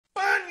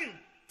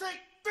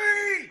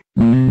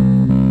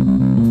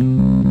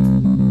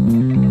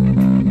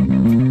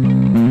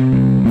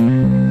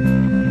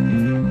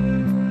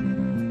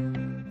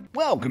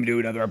Welcome to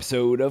another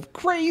episode of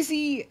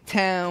Crazy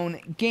Town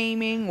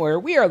Gaming, where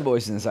we are the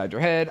voices inside your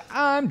head.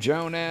 I'm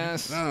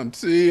Jonas. I'm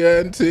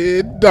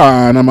TNT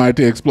Dynamite,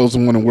 the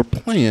explosive one, and we're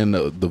playing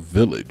The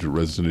Village,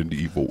 Resident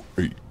Evil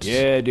 8.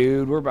 Yeah,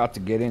 dude, we're about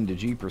to get into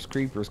Jeepers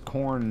Creepers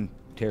corn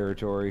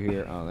territory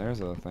here. Oh,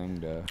 there's a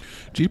thing to...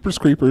 Jeepers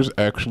Creepers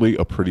actually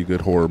a pretty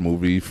good horror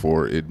movie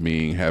for it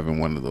being having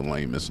one of the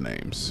lamest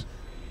names.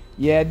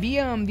 Yeah,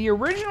 the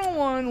original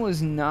one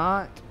was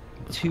not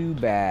too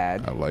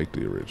bad. I like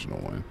the original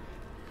one.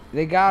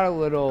 They got a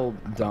little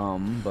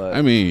dumb, but...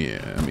 I mean,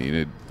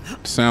 it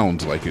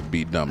sounds like it'd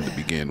be dumb to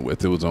begin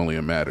with. It was only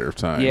a matter of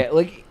time. Yeah,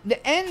 like,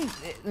 the end...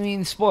 I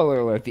mean, spoiler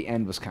alert, the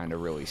end was kind of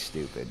really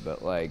stupid,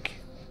 but, like,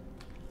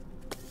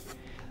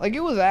 it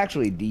was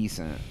actually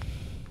decent.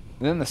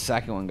 And then the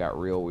second one got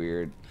real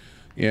weird.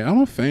 Yeah,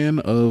 I'm a fan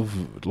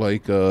of,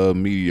 like,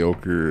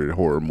 mediocre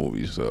horror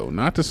movies, so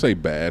not to say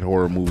bad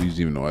horror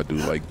movies, even though I do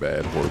like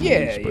bad horror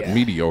movies, but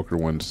mediocre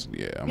ones,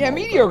 yeah.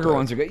 Mediocre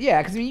ones are good.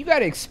 Yeah, because, I mean, you got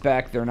to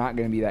expect they're not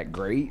going to be that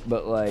great,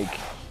 but, like,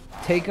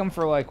 take them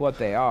for, like, what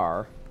they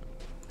are.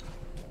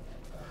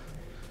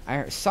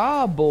 I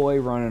saw a boy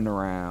running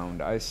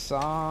around. I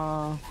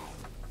saw...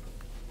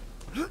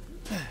 Yeah,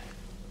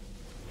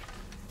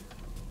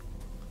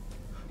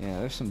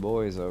 there's some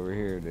boys over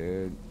here,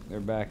 dude. They're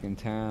back in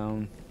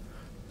town.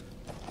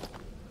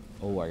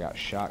 Oh, I got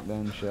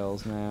shotgun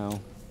shells now.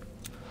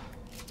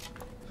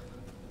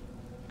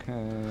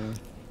 Okay.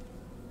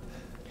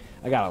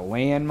 I got a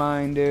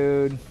landmine,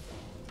 dude.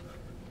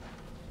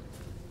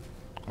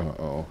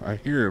 Uh-oh. I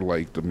hear,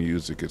 like, the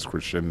music is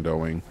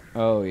crescendoing.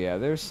 Oh, yeah,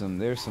 there's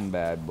some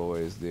bad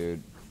boys,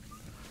 dude.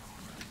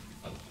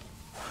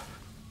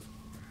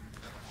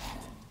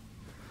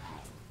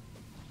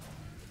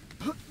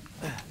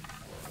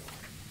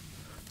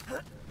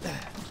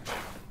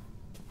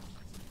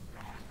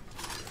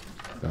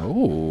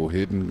 Oh,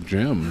 hidden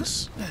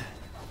gems.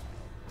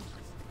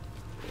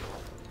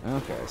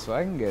 Okay, so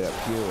I can get up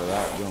here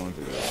without going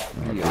through that.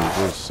 Okay,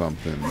 there's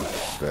something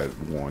that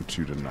wants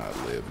you to not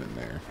live in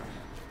there.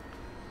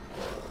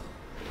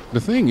 The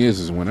thing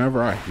is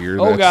whenever I hear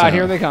that Oh god, sound,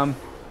 here they come.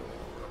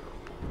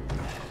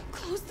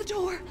 Close the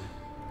door,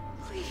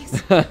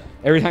 please.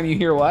 Every time you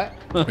hear what?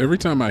 every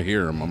time I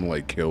hear them, I'm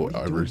like, kill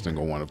every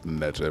single one of them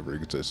that's ever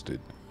existed.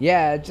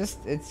 Yeah,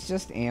 it's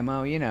just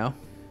ammo, you know.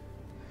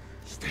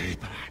 Stay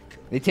back.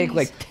 They take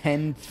like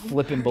 10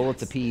 flipping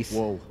bullets apiece.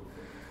 Whoa.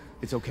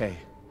 It's okay.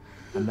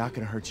 I'm not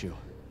gonna hurt you.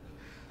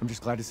 I'm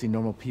just glad to see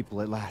normal people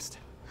at last.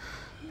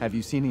 Have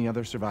you seen any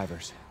other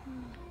survivors?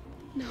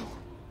 No.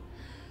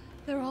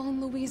 They're all in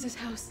Louise's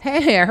house.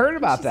 Hey, I heard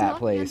about She's that not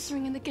place.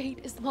 answering and the gate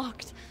is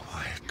locked.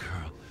 Quiet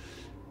girl.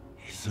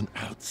 He's an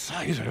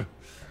outsider.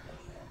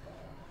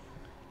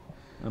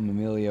 I'm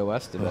Emilio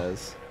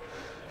Estevez.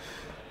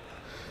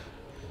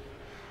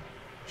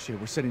 Shit,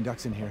 we're sitting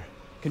ducks in here.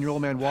 Can your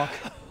old man walk?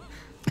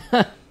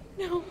 No.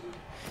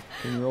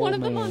 Your One old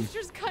of the man.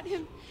 monsters cut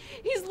him.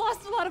 He's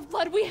lost a lot of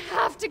blood. We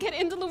have to get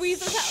into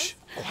Louise's house.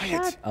 Quiet.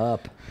 Shut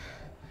up.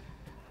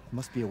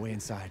 Must be a way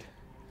inside.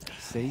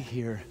 Stay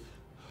here.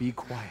 Be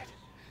quiet.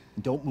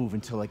 And don't move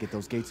until I get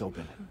those gates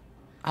open.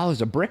 Oh,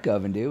 there's a brick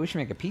oven, dude. We should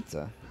make a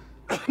pizza.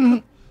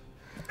 I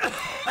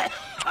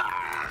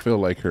feel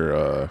like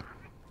her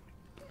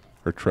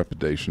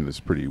trepidation is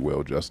pretty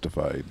well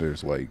justified.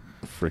 There's like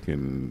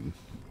freaking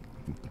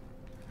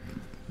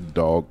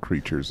dog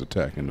creatures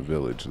attacking the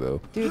village, though.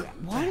 Dude,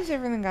 why does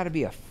everything got to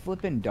be a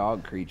flippin'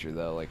 dog creature,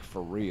 though? Like,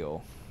 for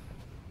real.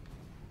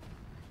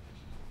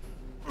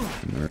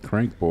 And they're a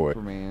crank boy.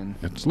 Man.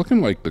 It's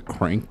looking like the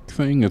crank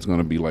thing is going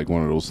to be like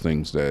one of those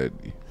things that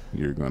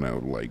you're going to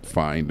like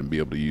find and be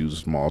able to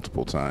use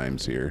multiple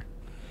times here.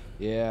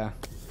 Yeah.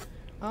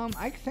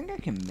 I think I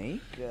can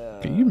make...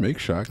 Can you make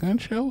shotgun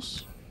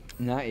shells?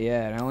 Not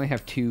yet. I only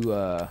have two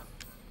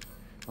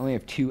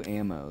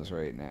ammos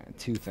right now.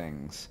 Two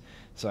things.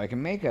 So I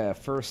can make a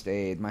first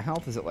aid. My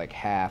health is at like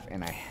half,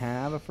 and I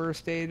have a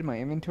first aid in my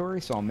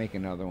inventory, so I'll make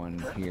another one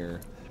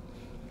here.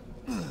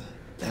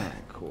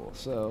 Alright, cool.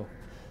 So...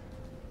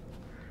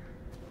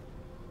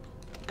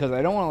 Because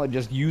I don't want to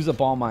just use up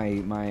all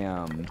my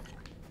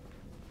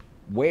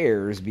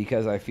wares,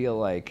 because I feel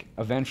like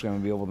eventually I'm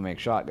going to be able to make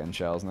shotgun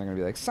shells, and they're going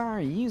to be like,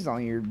 sorry, you used all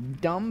your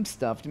dumb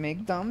stuff to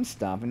make dumb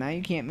stuff, and now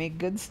you can't make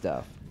good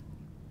stuff.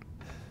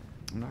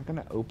 I'm not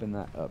going to open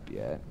that up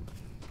yet.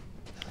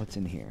 What's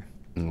in here?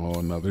 Oh,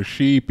 another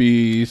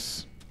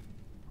sheepies.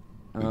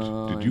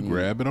 Did you Yeah.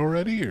 grab it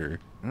already, or?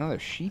 Another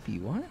sheepy,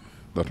 what?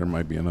 Thought there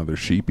might be another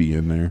sheepy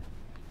in there.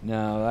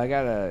 No, I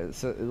gotta,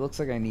 so it looks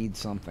like I need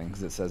something,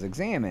 because it says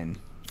examine.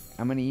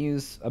 I'm gonna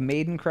use a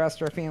maiden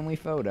crest or a family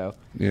photo.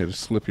 Yeah,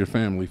 just slip your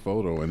family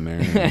photo in there.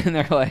 And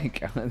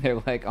they're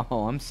like,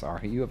 oh, I'm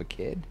sorry, you have a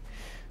kid?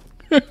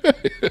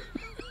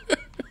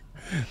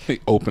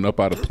 They open up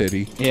out of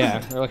pity. Yeah,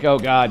 they're like, oh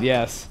god,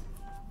 yes.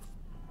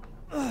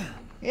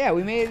 Yeah,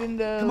 we made it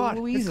into Come on, it's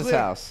Louise's clear.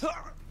 house.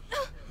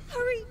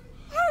 Hurry,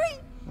 hurry.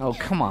 Oh,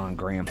 come on,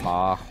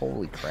 Grandpa.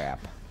 Holy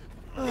crap.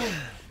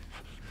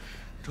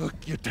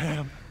 Took your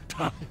damn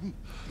time.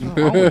 What's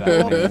wrong with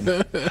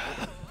that, man?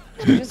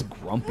 You're just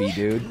grumpy,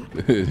 dude.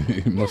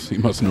 he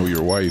must know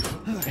your wife.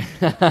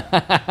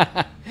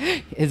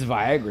 His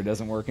Viagra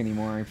doesn't work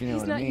anymore, if you know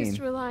He's what I not mean. used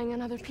to relying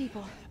on other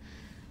people.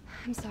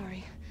 I'm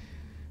sorry.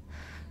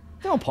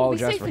 Don't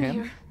apologize for in him.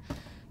 here,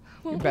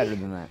 You're won't better we?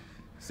 than that.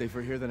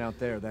 Safer here than out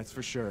there, that's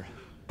for sure.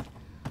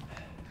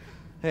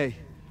 Hey,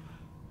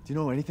 do you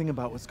know anything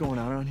about what's going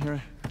on around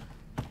here?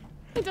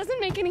 It doesn't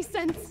make any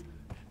sense.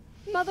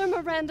 Mother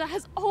Miranda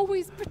has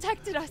always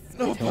protected us.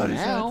 Until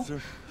now.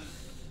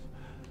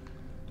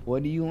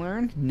 What do you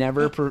learn?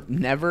 Never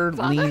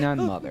lean on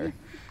mother.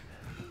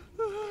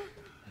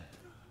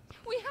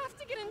 We have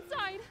to get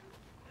inside.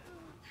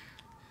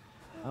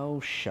 Oh,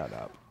 shut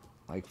up.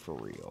 Like, for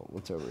real.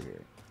 What's over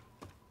here?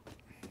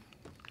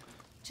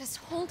 Just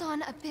hold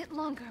on a bit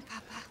longer,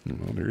 Papa.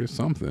 Well, there is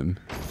something.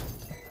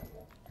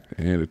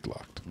 And it's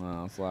locked.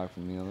 Well, it's locked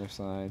from the other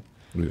side.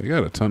 They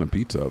got a ton of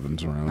pizza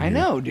ovens around here. I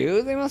know,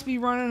 dude. They must be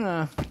running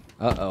a...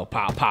 Uh-oh.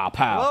 Pow, pow,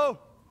 pow. Hello?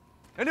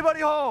 Anybody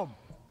home?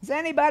 Is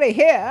anybody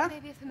here?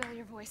 Maybe a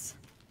familiar voice.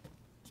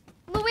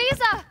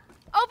 Louisa!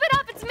 Open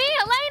up! It's me,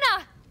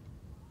 Elena!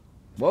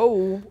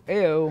 Whoa.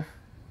 Ew.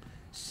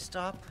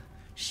 Stop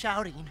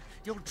shouting.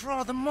 You'll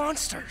draw the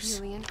monsters.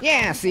 Julian.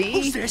 Yeah, see?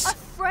 Who's this? A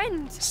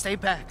friend! Stay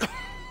back.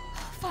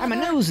 I'm a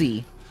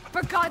nosy.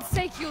 For God's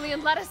sake,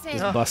 Julian, let us in.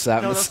 Bust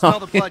out No, in they'll the smell the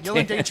song blood. You'll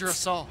and endanger dance.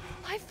 us all.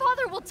 My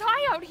father will die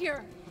out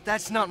here.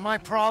 That's not my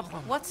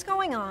problem. What's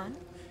going on?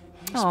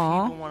 These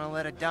Aw. people want to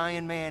let a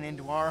dying man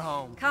into our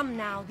home. Come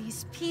now,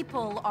 these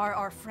people are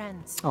our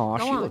friends. Aw,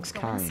 Go she on, looks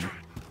go kind. inside.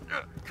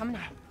 Come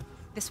now,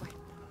 this way.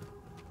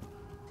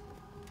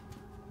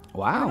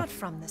 You're Wow. not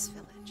from this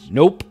village.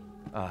 Nope.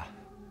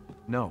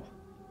 No.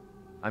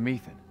 I'm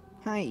Ethan.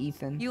 Hi,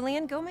 Ethan.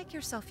 Julian, go make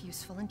yourself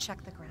useful and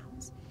check the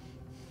grounds.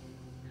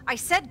 I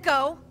said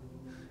go!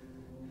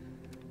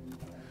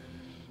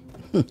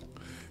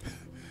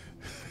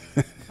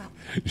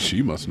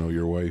 She must know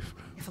your wife.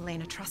 If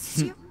Elena trusts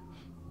you,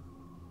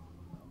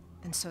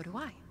 then so do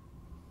I.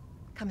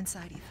 Come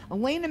inside, Ethan.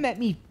 Elena met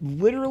me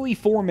literally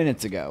 4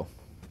 minutes ago.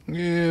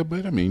 Yeah,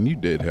 but I mean, you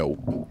did help.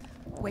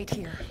 Wait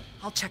here.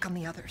 I'll check on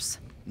the others.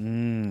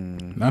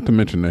 Not to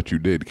mention that you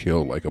did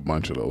kill like a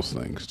bunch of those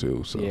things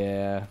too. So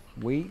Yeah.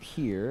 Wait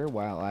here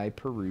while I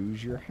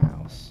peruse your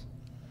house.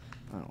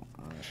 Oh,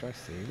 should I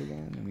save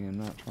again? I mean, I'm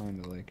not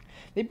trying to, like...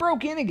 They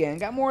broke in again,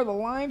 got more of the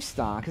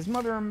livestock. Has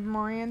Mother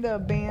Miranda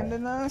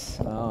abandoned us?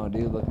 Oh,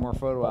 dude, look, more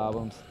photo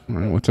albums. all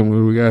right, what do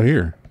we got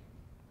here?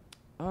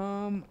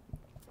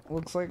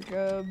 Looks like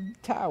a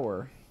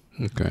tower.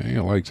 Okay, I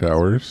like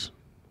towers.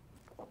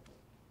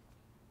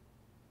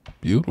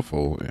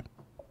 Beautiful.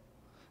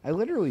 I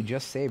literally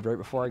just saved right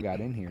before I got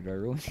in here. Do I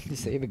really need to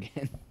save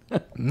again? Yeah,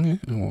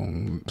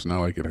 well, it's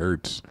not like it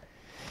hurts.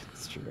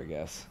 It's true, I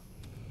guess.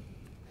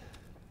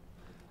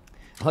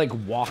 I, like,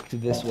 walked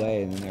this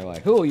way, and then they're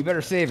like, oh, you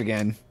better save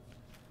again.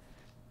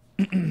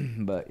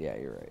 But, yeah,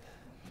 you're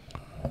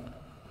right.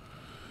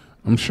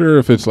 I'm sure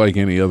if it's like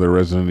any other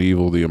Resident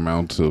Evil, the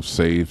amounts of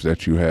saves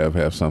that you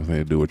have something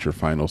to do with your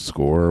final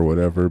score or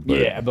whatever. But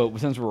Yeah, but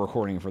since we're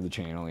recording for the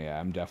channel, yeah,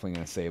 I'm definitely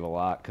going to save a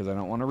lot, because I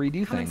don't want to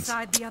redo Come things.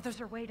 inside, the others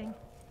are waiting.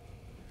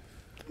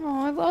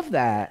 Oh, I love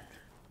that.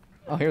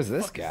 Oh, here's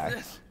this guy.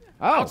 This?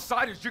 Oh,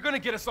 Outsiders, you're gonna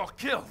get us all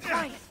killed.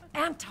 Quiet,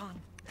 Anton.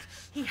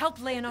 He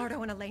helped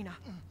Leonardo and Elena.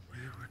 We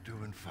were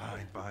doing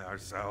fine by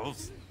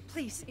ourselves.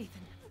 Please, Ethan,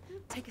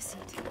 take a seat.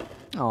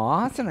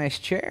 aw, that's a nice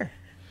chair.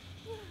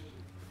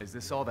 Is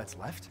this all that's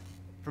left?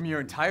 From your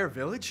entire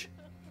village?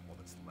 All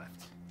that's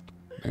left.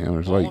 damn,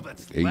 there's All like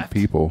that's 8 left.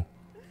 people.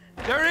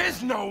 There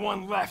is no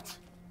one left.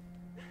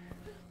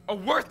 A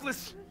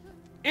worthless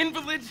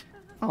invalid,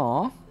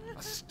 Aw,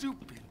 a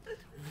stupid,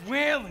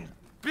 wailing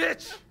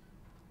bitch.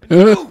 And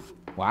you,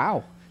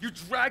 wow. you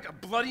drag a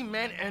bloody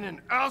man and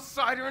an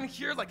outsider in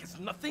here like it's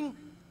nothing,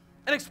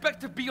 and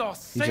expect to be all He's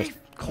safe.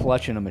 just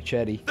clutching a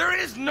machete. There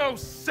is no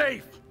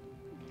safe.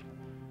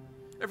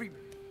 Every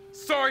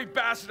sorry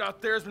bastard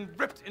out there has been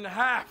ripped in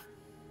half.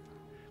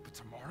 But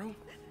tomorrow,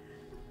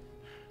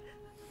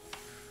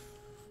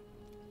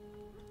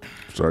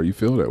 Sorry you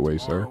feel that way,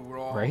 sir. tomorrow we're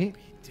all Right?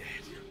 be dead.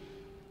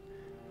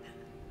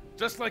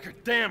 Just like her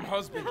damn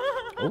husband.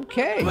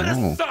 Okay. Put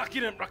Oh. a sock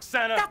in it,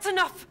 Roxana. That's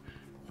enough!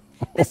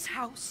 This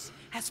house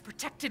has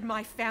protected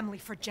my family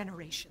for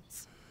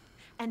generations.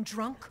 And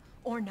drunk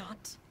or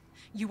not,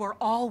 you are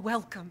all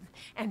welcome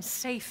and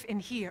safe in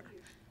here.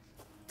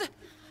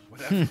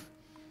 Whatever.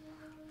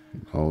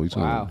 Oh, he's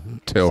Wow. gonna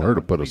tell her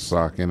to put a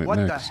sock in it What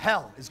the next.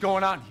 hell is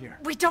going on here?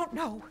 We don't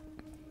know.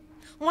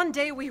 One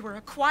day we were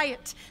a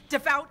quiet,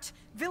 devout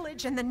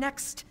village, and the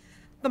next,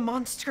 the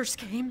monsters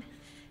came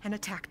and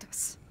attacked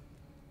us.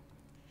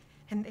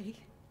 And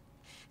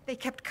they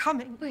kept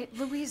coming. Wait,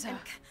 Louisa.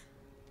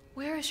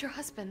 Where is your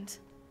husband?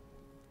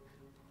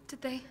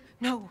 Did they?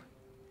 No.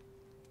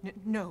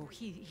 No,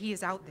 he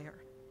is out there.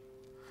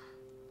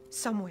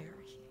 Somewhere.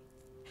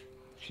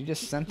 She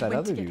just sent He that went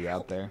other to get dude out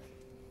help. there.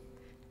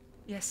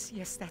 Yes,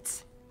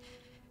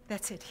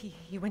 that's it.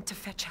 He went to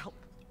fetch help.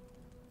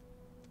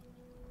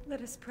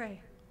 Let us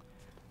pray.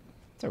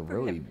 It's a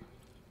really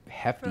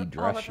hefty For all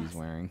dress of she's us.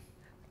 wearing.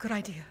 Good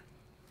idea.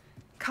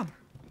 Come.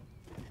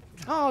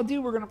 Oh,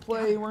 dude, we're gonna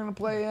play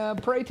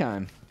Pray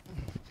Time.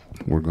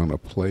 We're gonna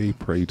play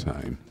Pray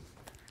Time.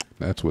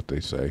 That's what they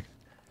say.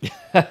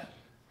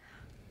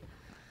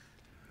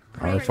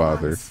 Our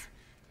Father,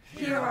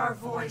 Hear our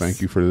voice. thank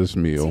you for this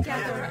meal.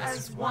 Together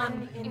as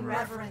one in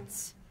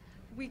reverence.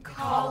 We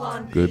call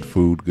on Good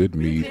food, good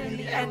meat. in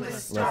the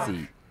endless Let's dark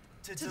eat.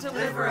 to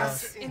deliver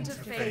us into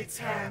fate's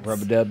hands.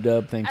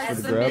 Rub-a-dub-dub, thanks for As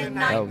the the grub.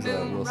 midnight That was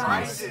moon Will Smith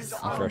rises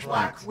on on Fresh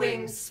black Prince.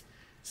 wings,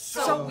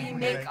 so we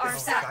make our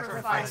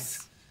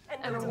sacrifice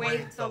and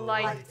await the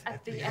light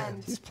at the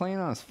end. He's playing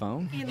on his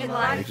phone. In He's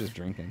life just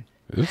drinking.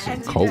 This is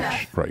some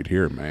coach right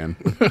here, man.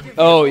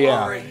 Oh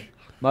yeah,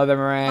 Mother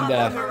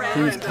Miranda, Mother Miranda.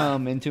 please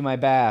come into my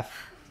bath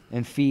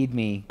and feed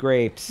me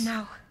grapes.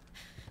 Now,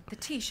 the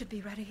tea should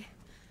be ready.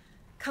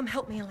 Come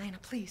help me, Elena,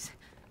 please.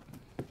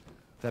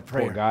 That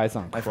prayer. Poor guy's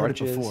on I've heard it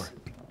crutches. before.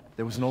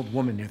 There was an old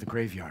woman near the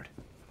graveyard.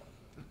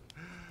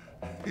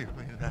 You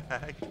mean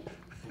that?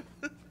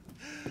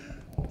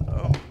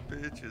 Oh,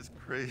 bitch is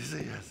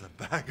crazy as a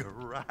bag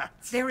of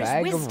rats. There is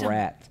Bag of wisdom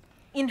rat.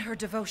 in her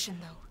devotion,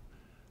 though.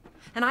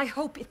 And I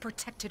hope it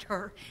protected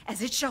her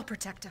as it shall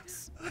protect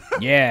us.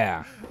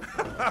 Yeah.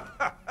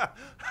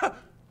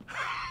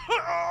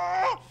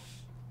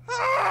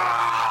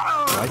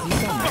 Why is he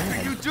so mad? What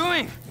are you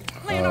doing?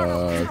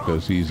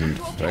 Because he's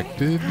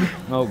infected.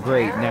 Oh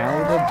great,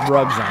 now the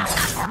drug's on.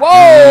 Whoa!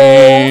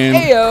 And-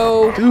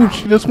 Ayo! Dude,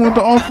 she just wanted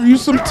to offer you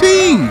some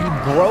tea.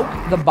 Broke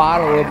the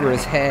bottle over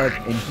his head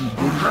and he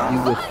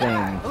didn't do a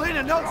thing.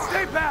 Elena, no,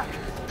 stay back!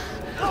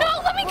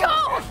 No, let me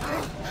go!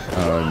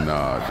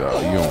 Nah,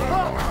 dog, you don't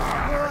know.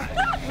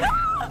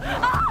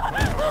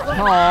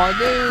 Aw,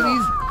 dude,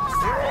 he's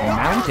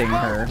mounting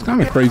her. It's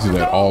kind of crazy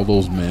that all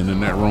those men in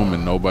that room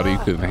and nobody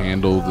could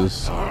handle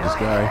this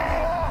guy.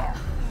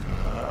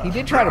 He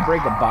did try to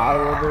break a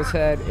bottle over his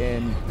head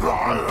in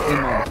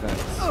my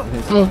defense. Oh, I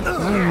don't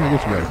know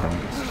what you got from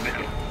it.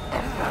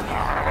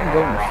 I'm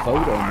going to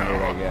photo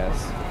mode, I guess.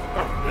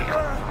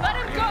 Let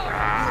him go!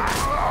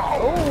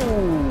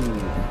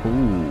 Oh!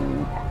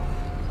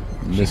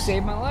 Ooh. She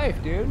saved my life,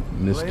 dude.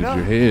 Misted your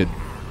head.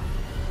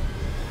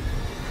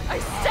 I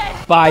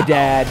said Bye,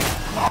 Dad.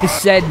 He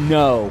said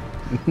no.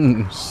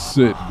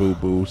 Sit,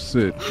 boo-boo,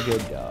 sit.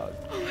 Good dog.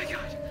 Oh my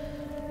god.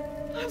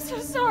 I'm so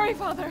sorry,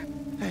 Father.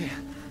 Hey,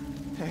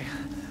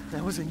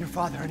 that wasn't your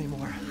father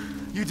anymore.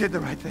 You did the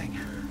right thing.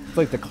 It's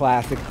like the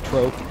classic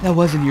trope. That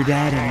wasn't your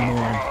dad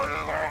anymore.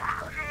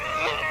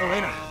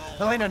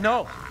 Elena,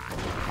 no!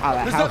 Wow,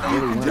 that There's house nothing you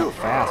really can went do. up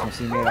fast once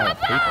he made out of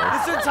paper.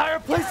 This entire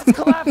place is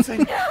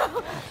collapsing!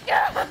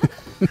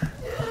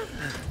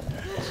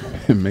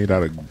 Made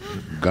out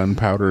of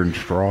gunpowder and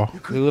straw.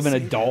 We live in a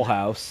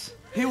dollhouse.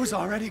 He was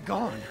already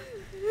gone.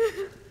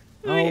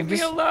 Leave me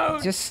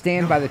alone. Just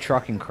stand by the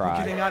truck and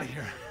Getting cry. out of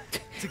here.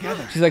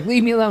 Together. She's like,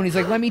 leave me alone. He's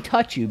like, let me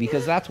touch you,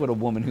 because that's what a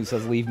woman who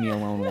says leave me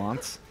alone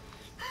wants.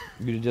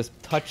 You to just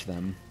touch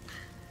them.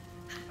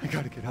 I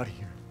gotta get out of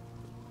here.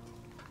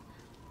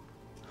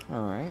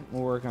 Alright,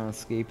 we'll work on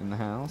escaping the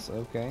house.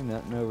 Okay,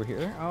 nothing over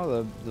here.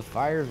 Oh, the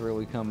fire's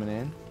really coming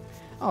in.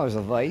 Oh, there's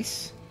a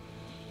vice.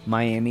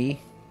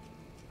 Miami.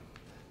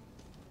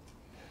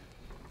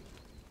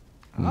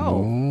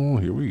 Oh, Oh,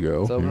 here we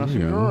go. let's open Here up we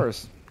some go.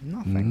 drawers.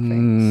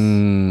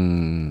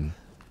 Nothing, thanks.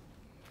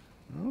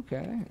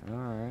 Okay,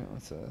 alright,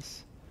 what's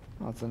this?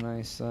 Oh, it's a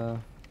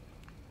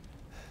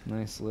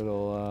nice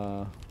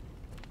little,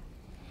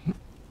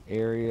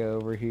 area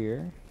over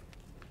here.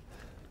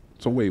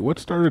 So wait, what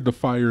started the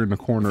fire in the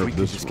corner If we of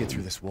could this just room? get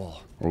through this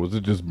wall. Or was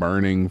it just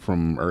burning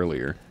from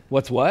earlier?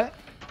 What's what?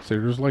 So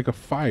there's like a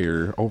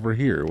fire over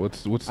here.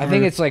 What's I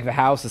think it's like the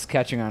house is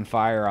catching on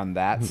fire on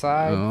that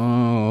side.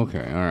 Oh,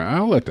 okay. All right.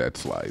 I'll let that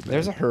slide.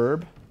 There's a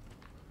herb.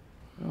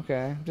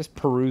 Okay, just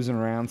perusing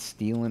around,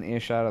 stealing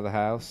ish out of the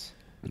house.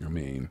 I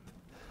mean,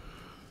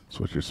 that's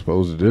what you're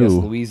supposed to I guess do.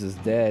 Louise is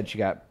dead. She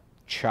got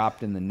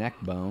chopped in the neck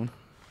bone.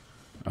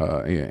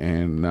 Yeah,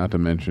 and not to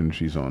mention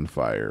she's on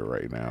fire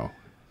right now,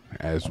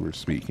 as we're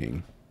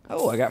speaking.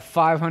 Oh, I got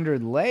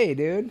 500 lei,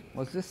 dude.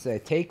 What's this say?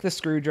 Take the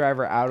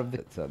screwdriver out of the...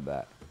 It said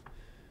that.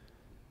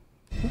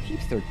 Who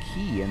keeps their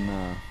key in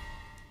the...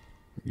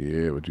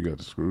 Yeah, but you got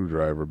the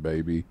screwdriver,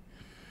 baby.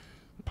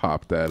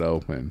 Pop that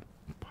open.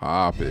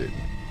 Pop it.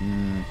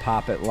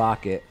 Pop it,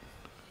 lock it.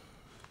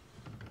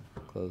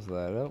 Close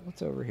that up.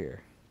 What's over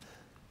here?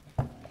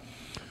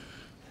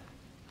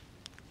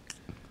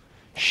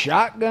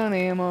 Shotgun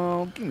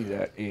ammo. Give me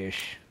that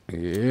ish.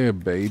 Yeah,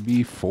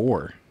 baby.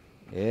 4.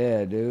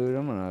 Yeah, dude.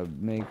 I'm gonna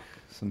make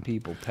some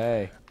people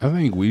pay. I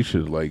think we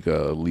should like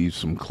leave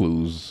some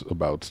clues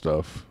about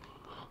stuff.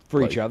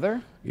 For each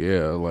other?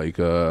 Yeah, like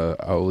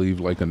I'll leave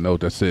like a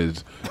note that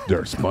says there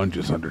are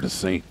sponges under the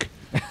sink.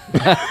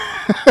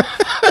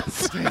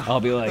 I'll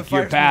be like, The your fire's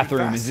moving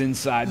bathroom fast." is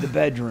inside the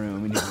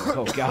bedroom. And he's like,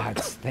 oh, God,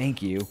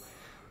 thank you.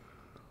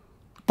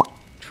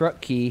 Truck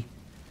key.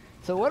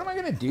 So what am I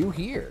going to do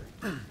here?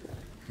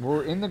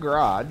 We're in the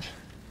garage.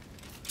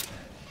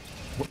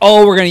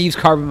 Oh, we're going to use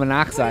carbon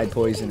monoxide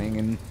poisoning.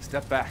 And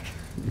Step back.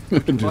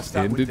 Just bust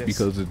out end with it this.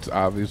 because it's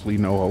obviously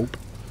no hope.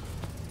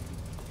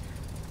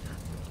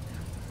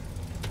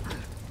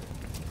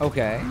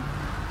 Okay.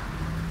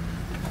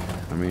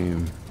 I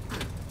mean,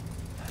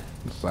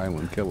 the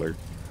silent killer.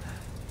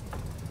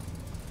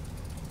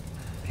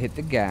 Hit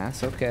the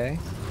gas, okay.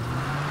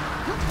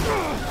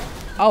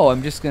 Oh,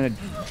 I'm just gonna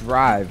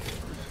drive.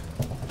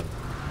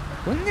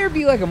 Wouldn't there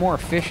be like a more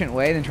efficient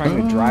way than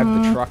trying to drive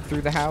the truck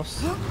through the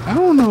house? I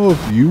don't know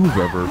if you've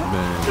ever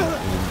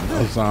been in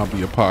a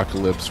zombie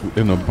apocalypse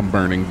in a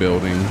burning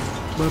building,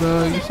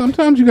 but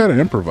sometimes you gotta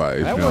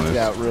improvise. That Jonas. worked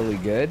out really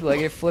good. Like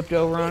it flipped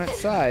over on its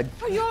side.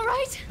 Are you all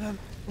right? I'm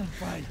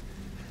fine.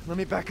 Let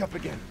me back up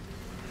again.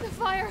 The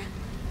fire.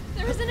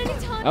 There isn't any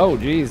time. Oh,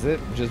 geez, it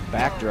just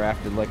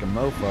backdrafted like a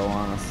mofo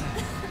on us.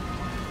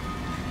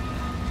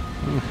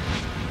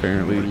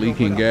 Apparently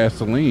leaking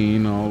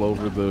gasoline all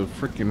over the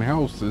freaking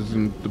house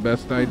isn't the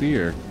best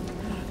idea.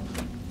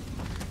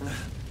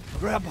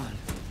 Grab on.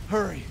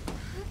 Hurry.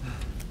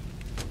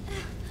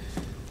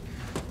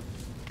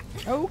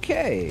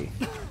 Okay.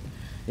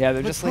 Yeah,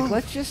 they're just like,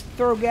 let's just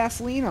throw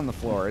gasoline on the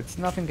floor. It's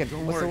nothing.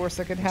 What's the worst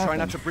that could happen? Try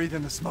not to breathe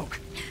in the smoke.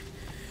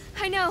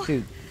 I know.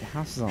 Dude, the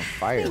house is on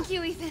fire. Thank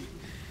you, Ethan.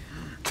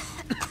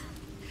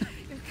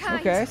 You're kind.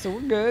 Okay, so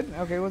we're good.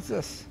 Okay, what's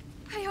this?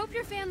 I hope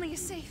your family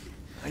is safe.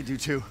 I do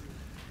too.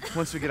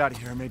 Once we get out of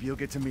here, maybe you'll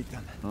get to meet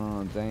them.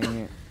 Oh, dang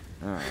it.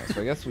 Alright,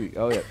 so I guess we...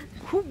 Oh, yeah.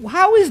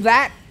 How is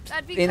that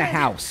That'd be in a great.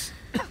 house?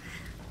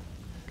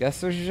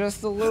 Guess there's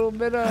just a little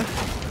bit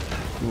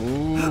of...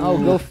 Ooh, Oh,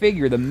 go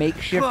figure. The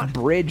makeshift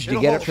bridge to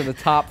get up to the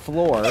top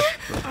floor.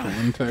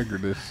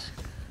 integritus.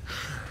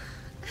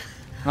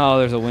 Oh,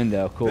 there's a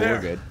window. Cool, There.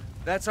 we're good.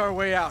 That's our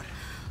way out.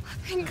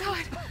 Thank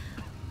God.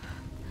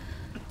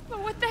 But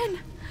what then?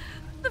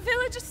 The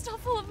village is still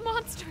full of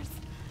monsters.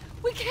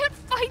 We can't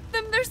fight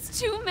them. There's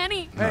too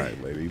many. All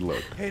right, lady,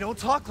 look. Hey, don't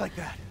talk like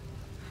that.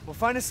 We'll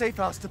find a safe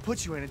house to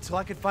put you in until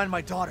I can find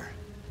my daughter.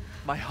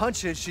 My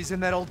hunch is she's in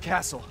that old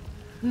castle.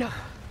 No.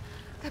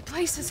 That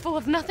place is full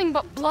of nothing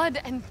but blood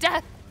and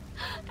death.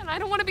 And I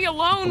don't want to be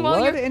alone while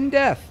Blood you're... and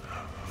death.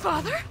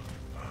 Father?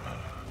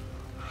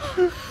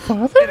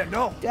 Ada,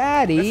 no.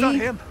 Daddy. That's not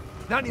him.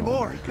 Not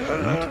anymore. You're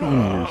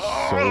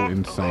so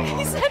insane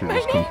that you're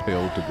just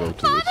compelled to go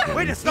to this Wait,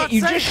 thing. it's not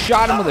You safe. just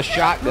shot him with a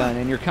shotgun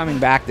and you're coming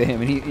back to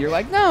him and you're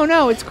like,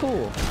 no, it's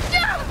cool.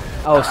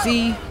 Oh,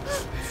 see?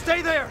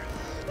 Stay there.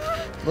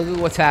 Look at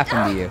what's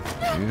happened to you.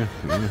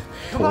 Yeah.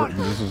 Come on.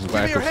 This is Give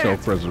lack me your of hands.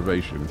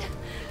 self-preservation.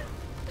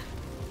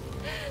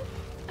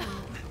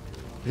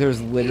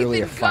 There's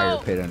literally a Ethan, fire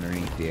go. pit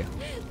underneath you.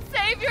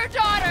 Save your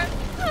daughter!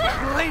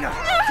 Elena,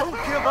 don't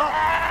give up.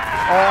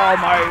 Oh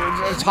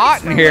my, it's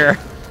hot in here.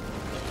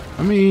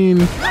 I mean,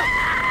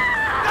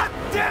 God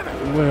damn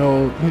it.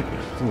 well,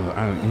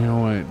 you know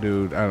what,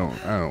 dude? I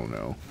don't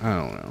know.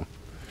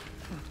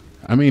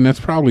 I mean, that's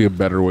probably a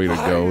better way to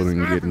go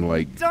than getting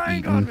like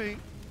Dying on eaten. me.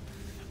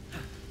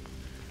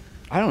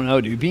 I don't know,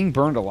 dude. Being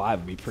burned alive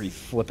would be pretty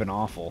flippin'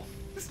 awful.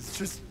 This is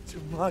just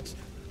too much.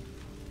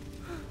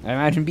 I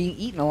imagine being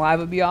eaten alive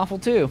would be awful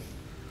too.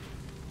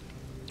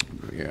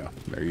 Yeah,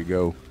 there you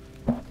go.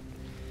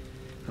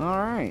 All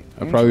right.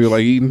 I probably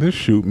like eating this.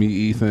 Shoot me,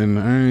 Ethan.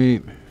 All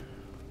right.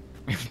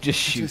 Just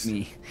shoot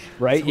me.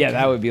 Right? Yeah,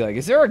 that would be like,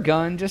 is there a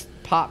gun? Just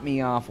pop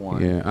me off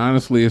one. Yeah,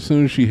 honestly, as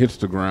soon as she hits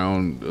the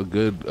ground,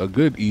 a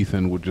good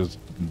Ethan would just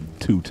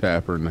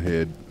two-tap her in the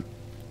head.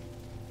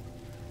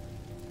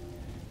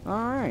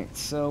 Alright,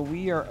 so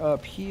we are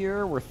up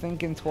here. We're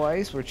thinking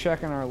twice. We're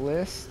checking our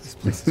list. This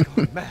place is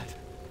going mad.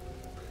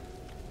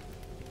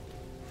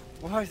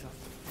 Why the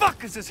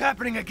fuck is this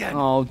happening again?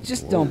 Oh,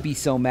 just don't be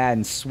so mad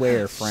and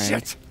swear, Frank.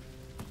 Shit.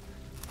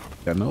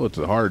 I know it's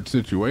a hard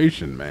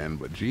situation, man,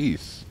 but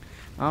jeez.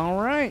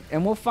 Alright,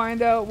 and we'll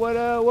find out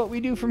what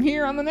we do from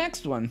here on the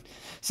next one.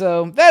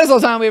 So, that is all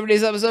the time we have for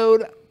today's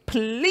episode.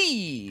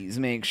 Please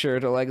make sure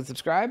to like and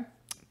subscribe.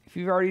 If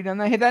you've already done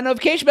that, hit that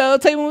notification bell.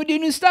 It'll tell you when we do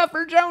new stuff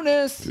for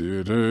Jonas.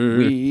 Dude.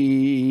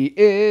 We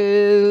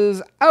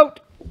is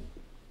out.